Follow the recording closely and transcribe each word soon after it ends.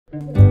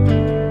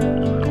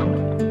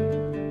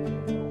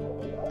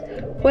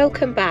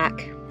Welcome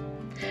back.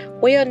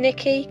 We are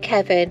Nicky,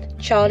 Kevin,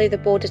 Charlie the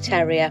Border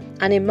Terrier,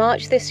 and in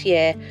March this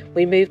year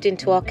we moved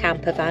into our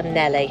camper van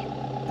Nellie.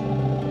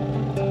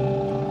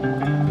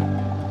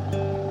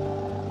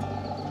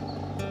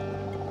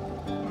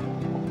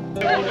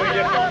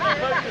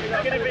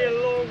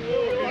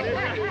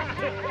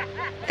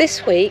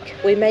 This week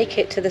we make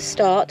it to the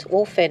start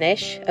or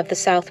finish of the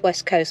South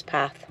West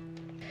Coastpath.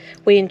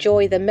 We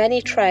enjoy the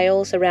many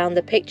trails around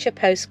the picture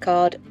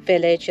postcard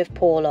village of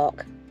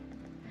Porlock.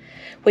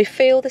 We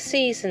feel the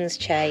seasons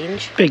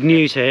change. Big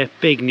news here,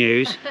 big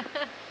news.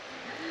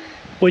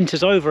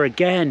 Winter's over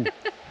again.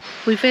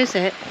 We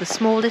visit the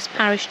smallest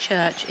parish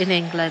church in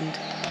England.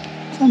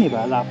 It's only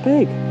about that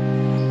big.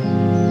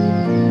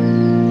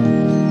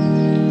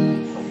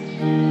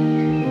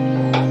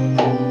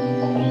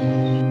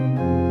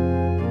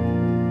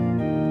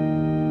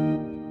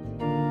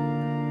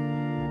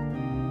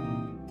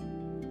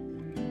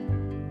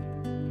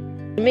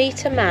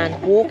 Meet a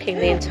man walking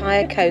the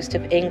entire coast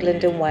of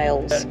England and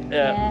Wales.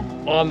 Yeah.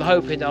 I'm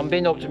hoping, I'm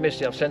being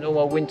optimistic, I've sent all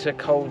my winter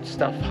cold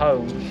stuff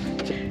home.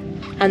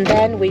 And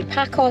then we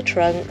pack our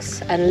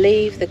trunks and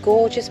leave the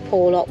gorgeous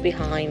Porlock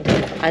behind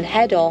and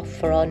head off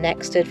for our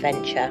next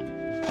adventure.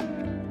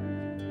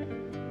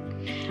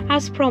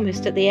 As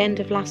promised at the end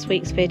of last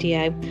week's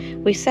video,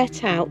 we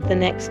set out the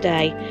next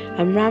day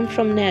and ran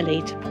from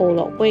Nellie to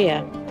Porlock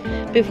Weir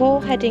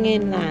before heading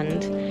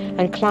inland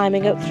and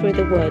climbing up through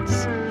the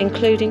woods,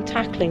 including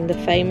tackling the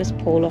famous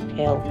Porlock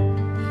Hill.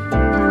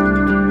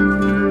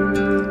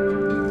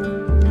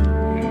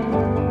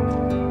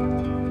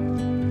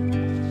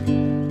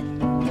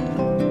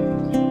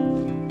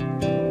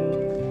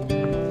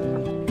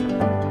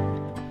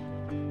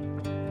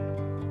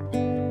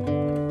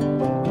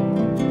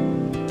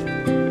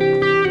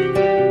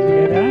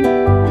 Go down?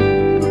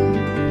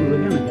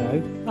 We're going to go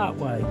that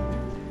way.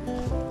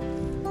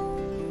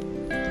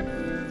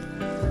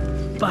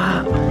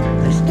 But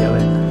let's do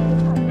it.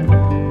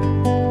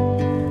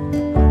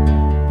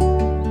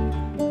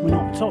 We're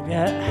not top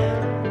yet.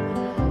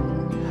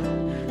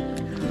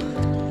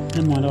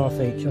 Never mind half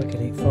each, I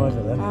could eat 5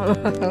 of them.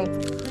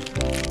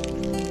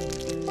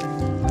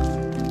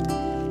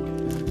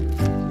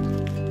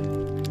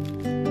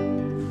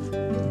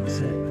 That's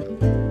it.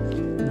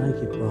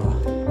 Naked bar.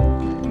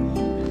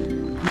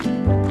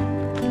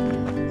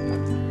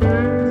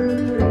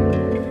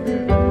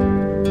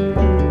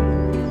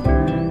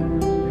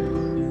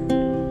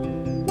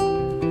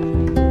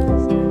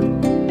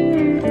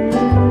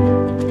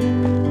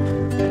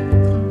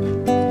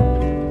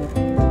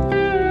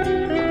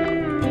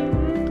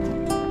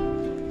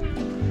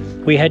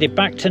 We headed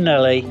back to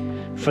Nellie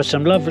for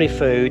some lovely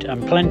food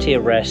and plenty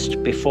of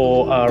rest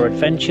before our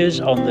adventures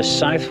on the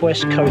South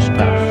West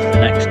Coastpath the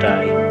next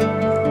day.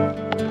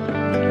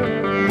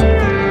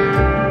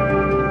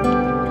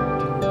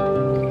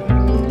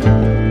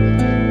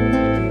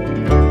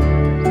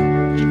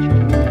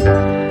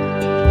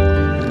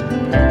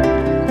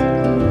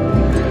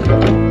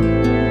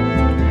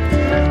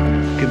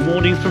 Good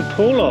morning from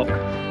Porlock.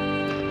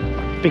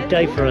 Big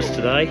day for us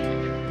today.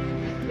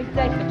 Big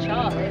day for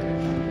Charlie.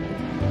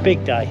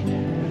 Big day.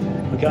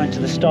 We're going to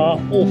the start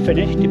or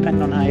finish,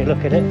 depending on how you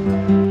look at it,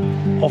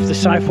 of the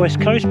South West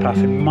Coastpath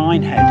in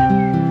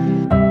Minehead.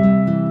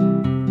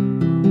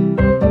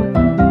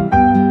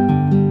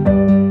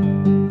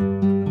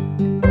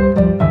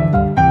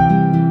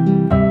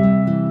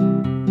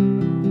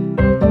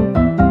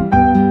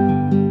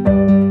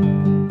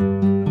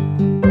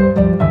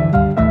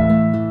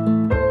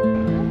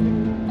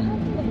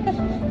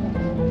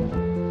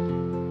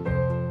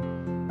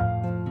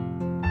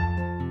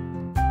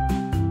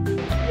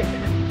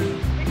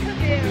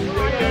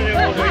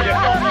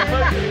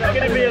 It's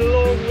going to be a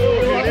long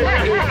walk.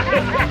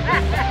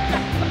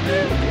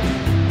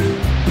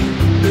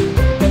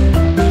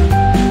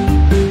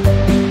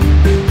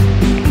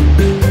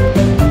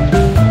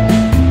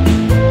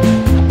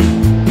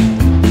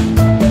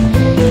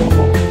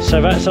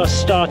 So that's our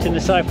start in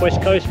the South West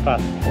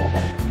Coastpath.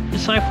 The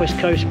South West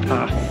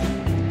Coastpath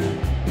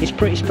is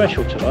pretty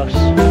special to us.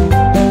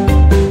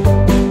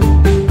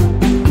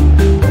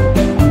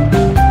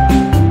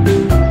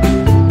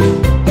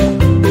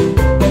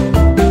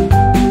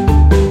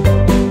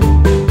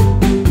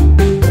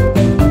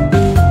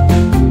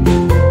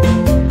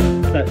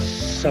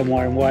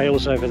 Somewhere in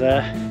Wales over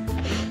there.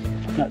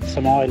 That's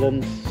some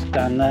islands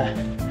down there.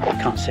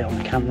 Can't see it on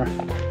the camera.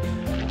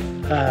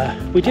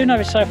 We do know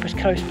the South West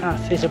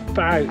Coastpath is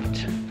about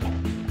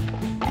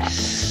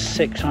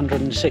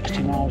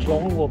 660 miles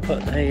long. We'll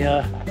put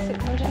the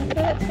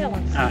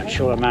 630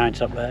 actual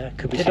amount up there.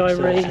 Could be. Did I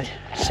read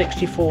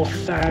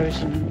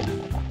 64,000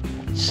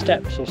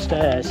 steps or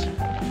stairs?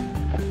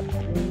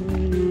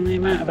 The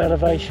amount of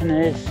elevation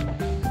is.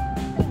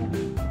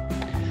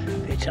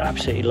 It's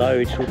absolutely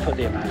loads. We'll put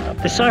the amount up.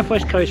 The South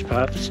West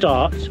Coastpath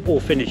starts or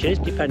finishes,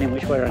 depending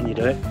which way around you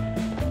do it,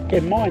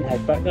 in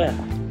Minehead back there,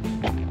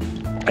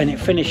 and it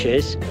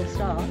finishes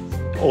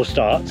or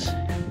starts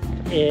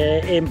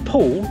in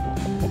Poole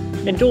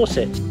in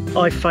Dorset.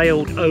 I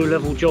failed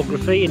O-level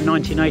geography in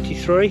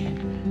 1983.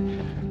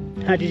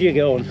 How did you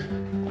get on?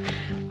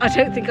 I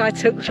don't think I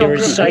took You're in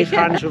geography. safe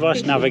hands with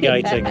us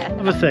navigating.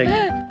 Other thing,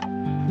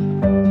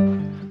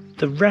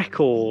 the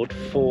record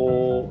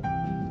for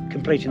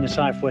completing the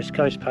South West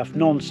Coastpath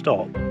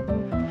non-stop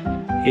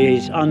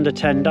is under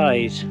 10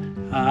 days.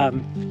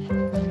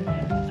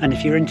 And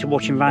if you're into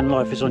watching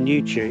Vanlifers on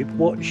YouTube,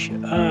 watch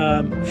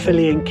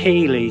Philly and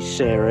Keely's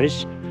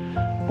series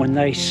when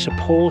they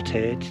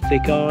supported the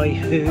guy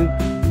who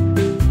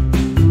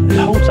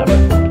holds that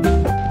record.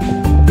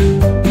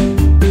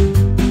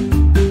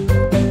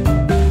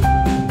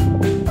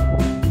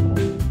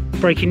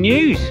 Breaking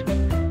news!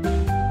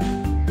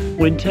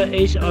 Winter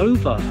is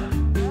over.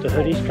 The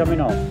hoodie's coming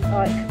off.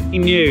 Right.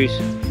 In news.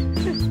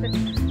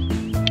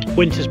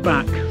 Winter's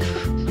back.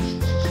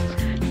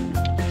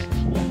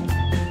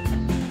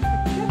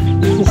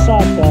 It's a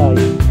sad day.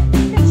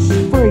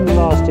 Spring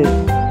lasted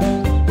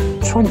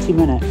 20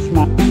 minutes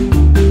max.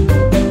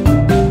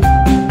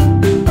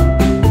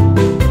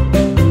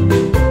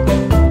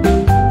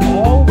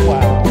 Oh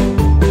wow.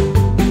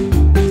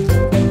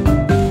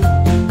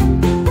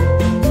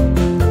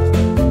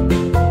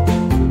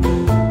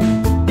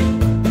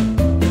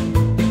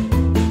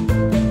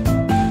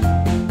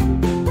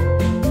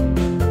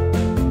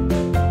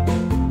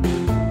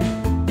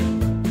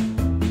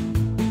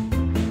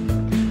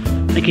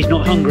 Nicky's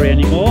not hungry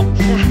anymore.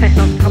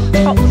 I'm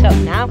topped up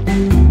now.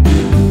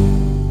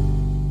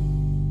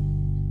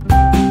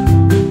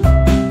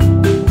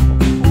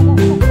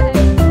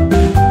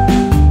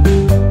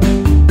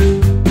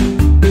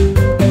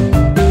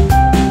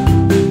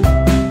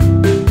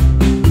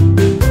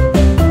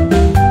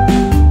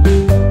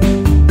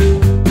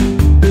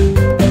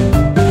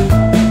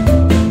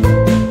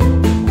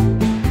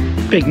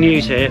 Big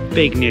news here,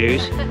 big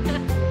news.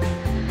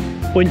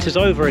 Winter's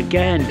over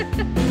again.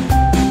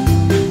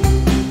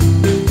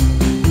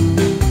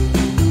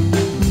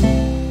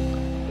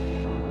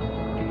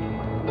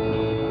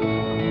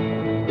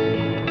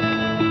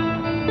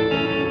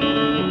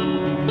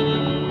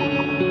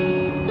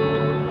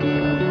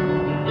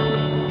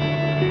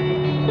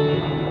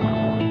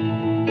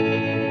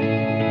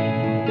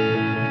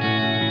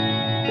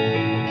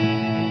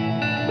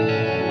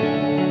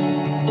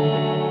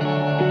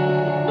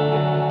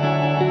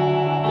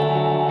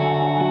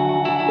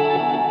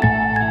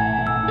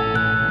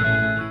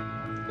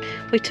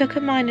 We took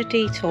a minor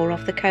detour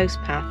off the coast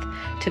path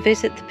to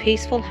visit the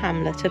peaceful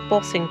hamlet of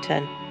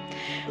Bossington,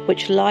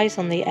 which lies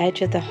on the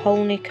edge of the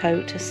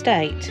Holneycote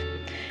estate.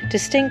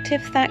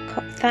 Distinctive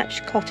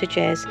thatched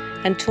cottages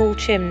and tall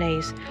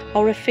chimneys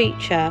are a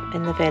feature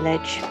in the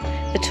village.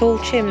 The tall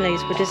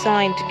chimneys were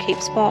designed to keep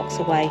sparks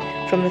away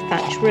from the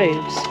thatched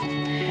roofs.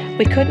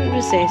 We couldn't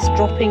resist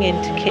dropping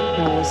into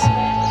Kipnall's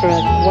for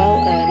a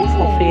well-earned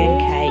coffee and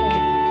cake.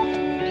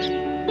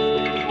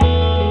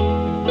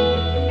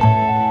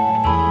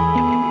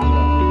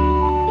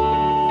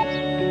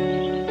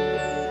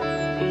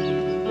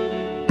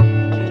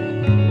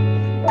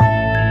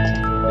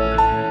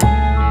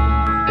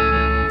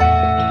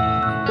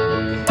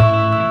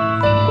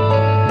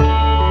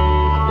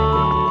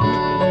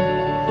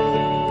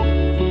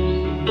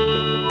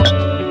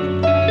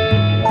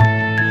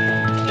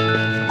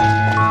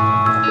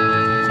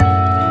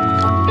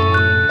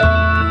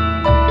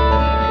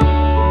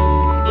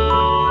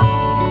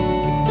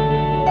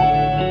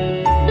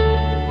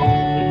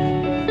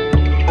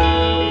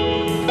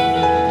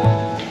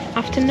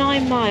 After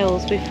 9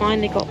 miles, we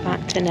finally got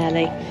back to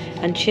Nellie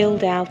and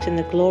chilled out in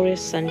the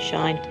glorious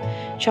sunshine.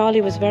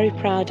 Charlie was very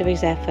proud of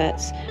his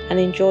efforts and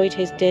enjoyed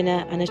his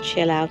dinner and a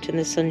chill out in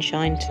the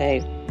sunshine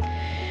too.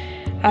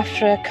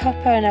 After a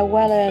cuppa and a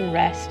well-earned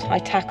rest, I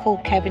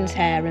tackled Kevin's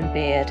hair and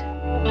beard.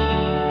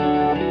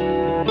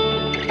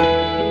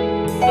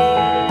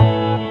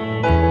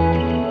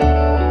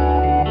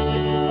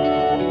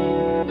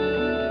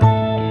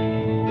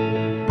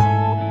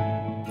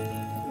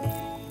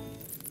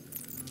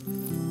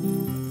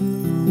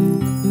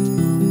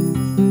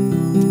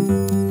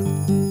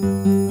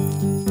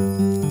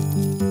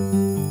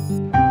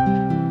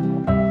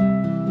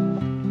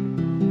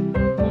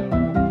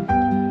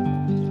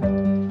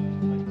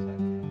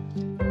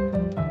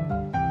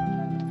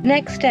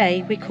 Next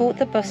day, we caught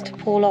the bus to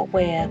Porlock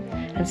Weir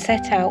and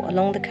set out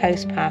along the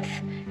coast path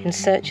in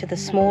search of the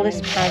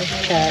smallest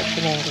parish church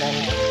in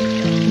England.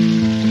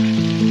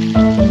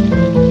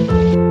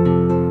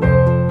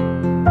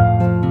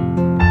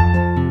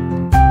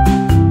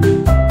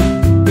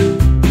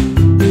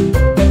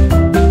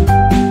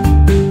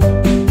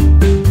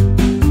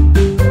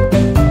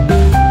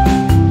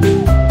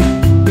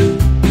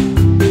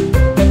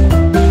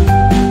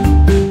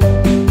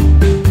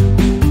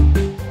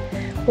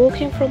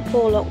 Walking from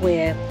Porlock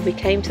Weir, we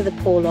came to the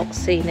Porlock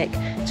Scenic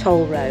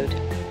Toll Road.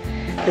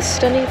 The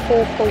stunning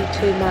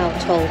 4.2-mile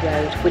toll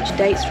road, which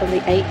dates from the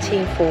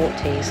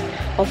 1840s,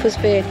 offers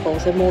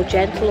vehicles a more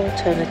gentle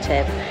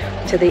alternative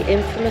to the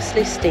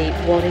infamously steep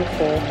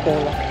 1-in-4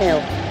 Porlock Hill.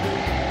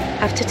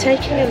 After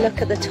taking a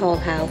look at the toll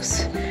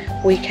house,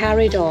 we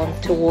carried on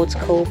towards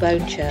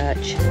Colbone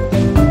Church.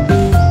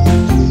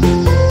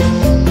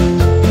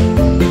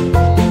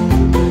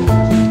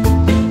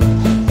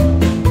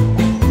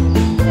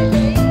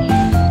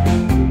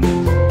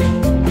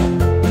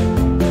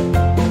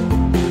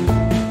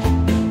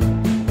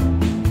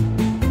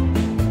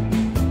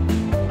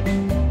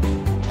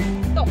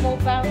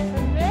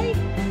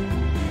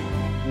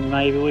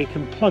 maybe we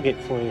can plug it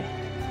for you.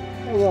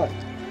 All right.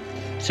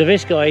 So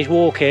this guy is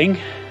walking.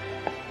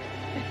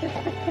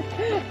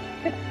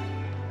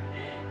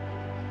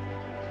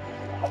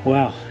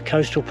 Wow,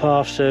 coastal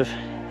paths of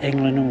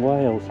England and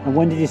Wales. And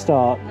when did you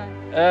start?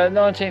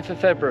 19th of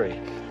February,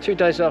 2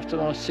 days after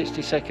my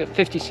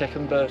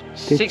 52nd birthday.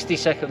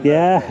 62nd birthday.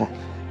 Yeah.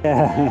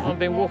 Yeah. I've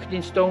been walking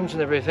in storms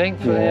and everything.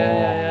 For,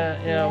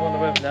 yeah, I'm on the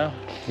road now.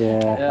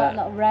 Yeah. Quite a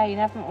lot of rain,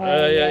 haven't we?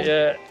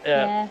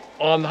 Yeah.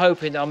 I'm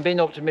hoping, I'm being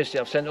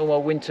optimistic. I've sent all my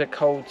winter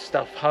cold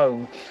stuff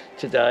home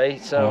today,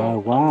 so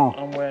wow.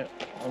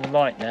 I'm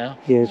light now.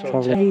 Yeah,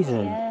 travelling.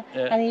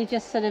 Yeah. And you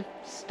just sort of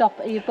stop,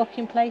 are you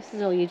booking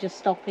places or are you just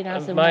stopping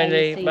as and when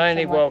you see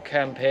mainly somewhere? while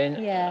camping,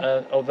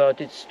 although I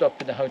did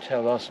stop in the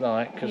hotel last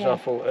night because I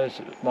thought it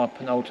was my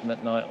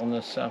penultimate night on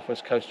the South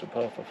West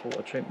Coastpath. I thought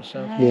I'd treat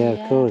myself. Yeah,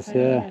 of course, I've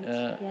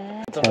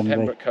done the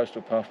Pembroke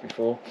Coastal Path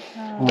before.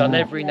 Done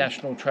every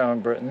national trail in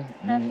Britain.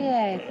 Have you?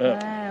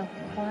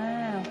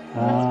 Wow.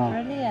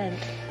 That's brilliant.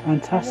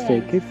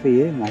 Fantastic, good for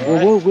you, mate.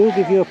 Well, we'll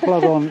give you a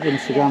plug on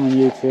Instagram and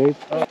YouTube.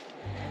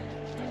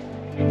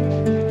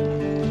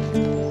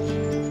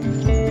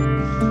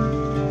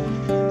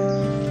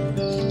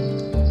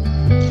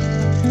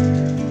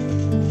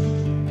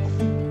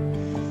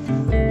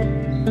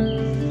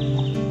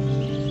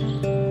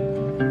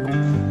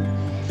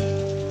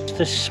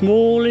 The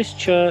smallest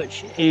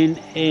church in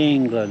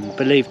England,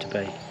 believed to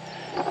be,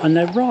 and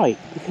they're right,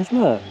 because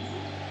look,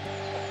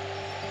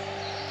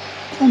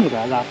 it's only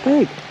about that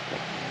big.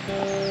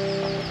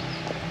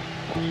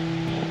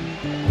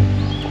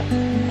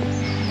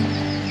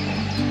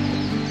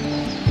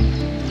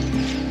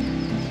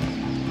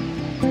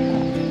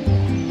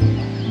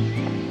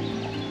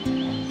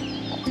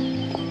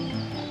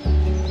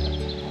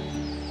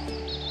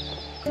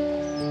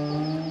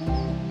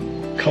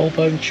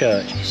 Colbone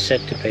Church is said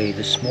to be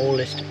the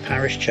smallest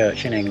parish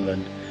church in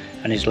England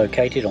and is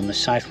located on the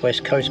South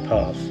West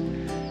Coastpath.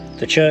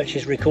 The church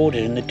is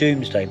recorded in the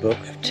Domesday Book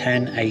of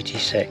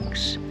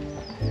 1086.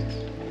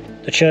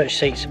 The church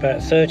seats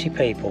about 30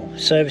 people.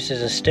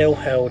 Services are still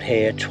held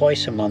here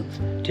twice a month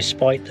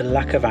despite the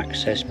lack of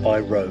access by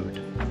road.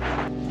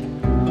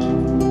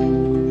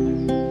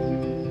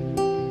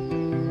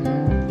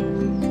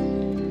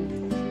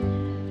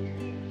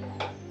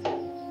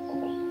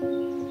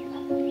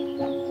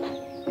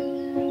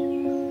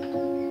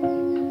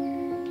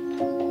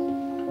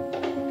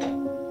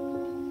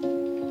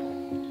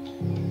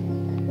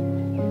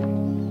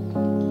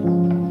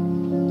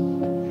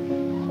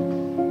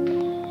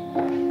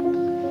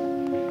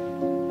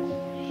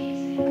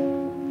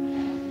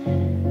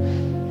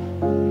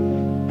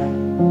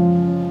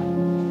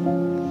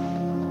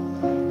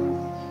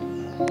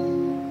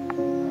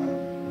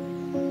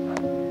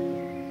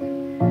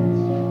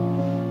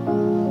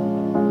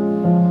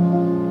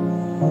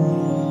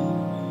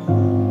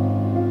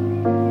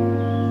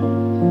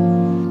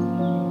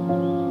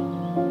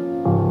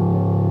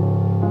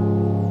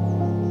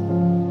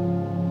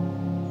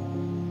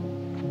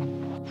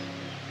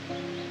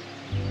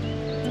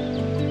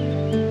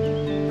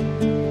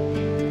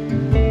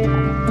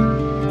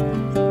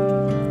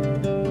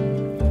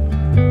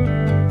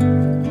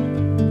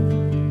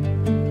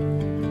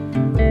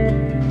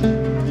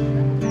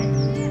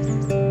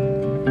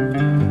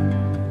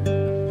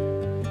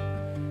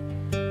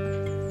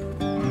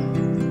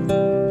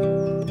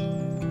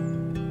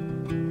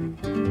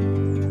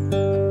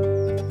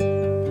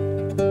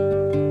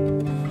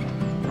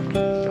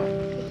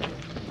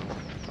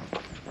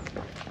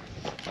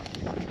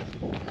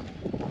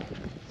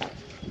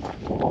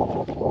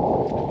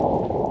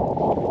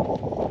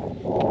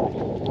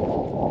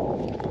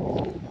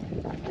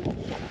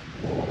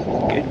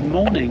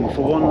 Morning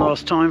for one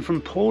last time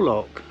from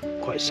Porlock.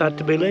 Quite sad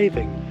to be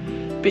leaving.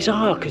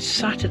 Bizarre, because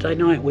Saturday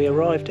night we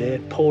arrived here,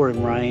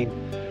 pouring rain.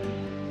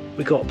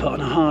 We got put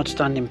on a hard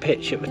standing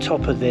pitch at the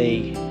top of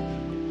the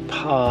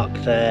park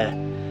there.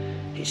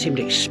 It seemed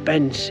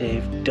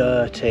expensive,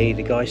 dirty,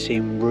 the guy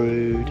seemed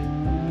rude.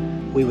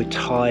 We were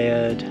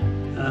tired.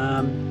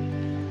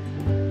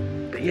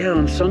 But yeah,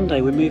 on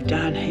Sunday we moved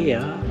down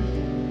here.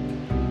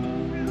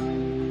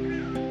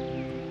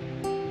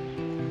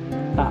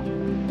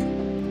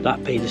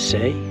 That be the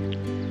sea,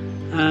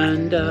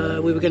 and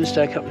we were going to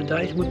stay a couple of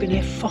days and we've been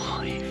here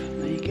 5.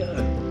 There you go.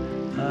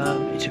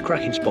 It's a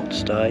cracking spot to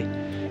stay.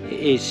 It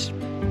is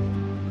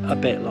a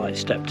bit like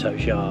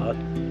Steptoe's Yard,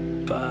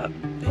 but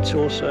it's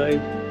also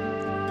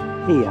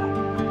here.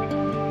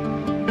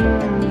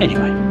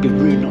 Anyway, it'd be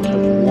rude not to have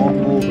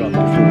one more run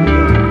before we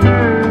go.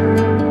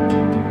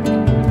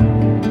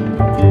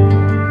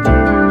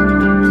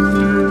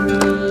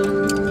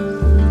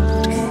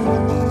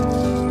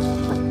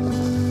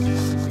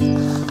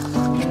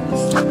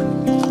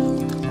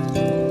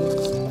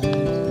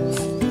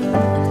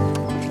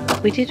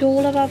 We did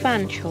all of our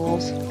van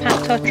chores,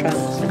 packed our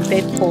trunks and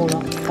bid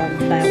Porlock a fond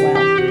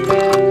farewell.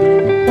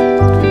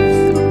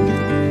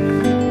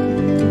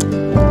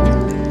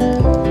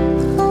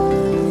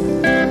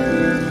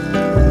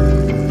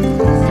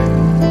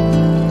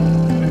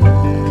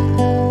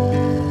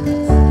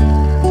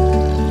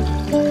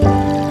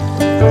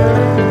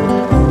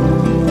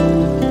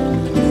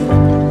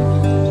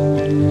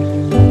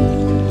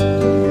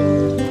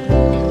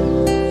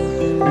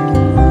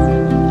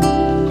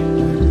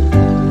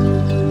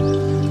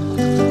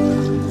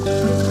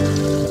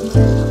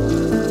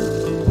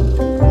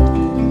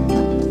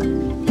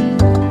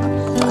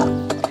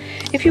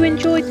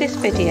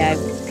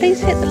 video, please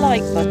hit the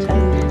like button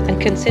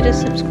and consider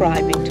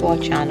subscribing to our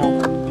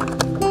channel.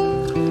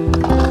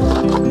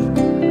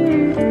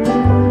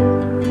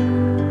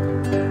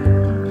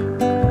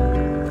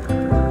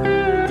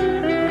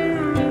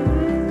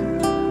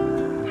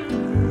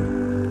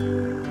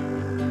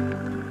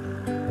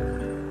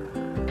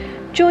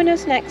 Join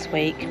us next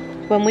week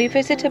when we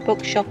visit a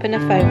bookshop in a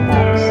phone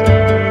box.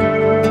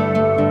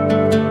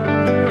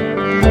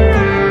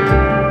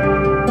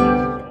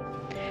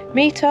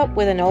 Meet up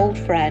with an old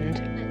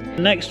friend.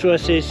 Next to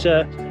us is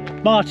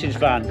Martin's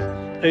van.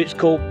 It's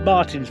called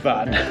Martin's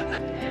van.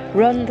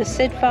 Run the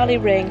Sid Valley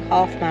Ring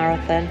half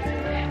marathon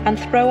and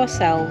throw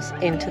ourselves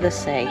into the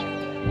sea.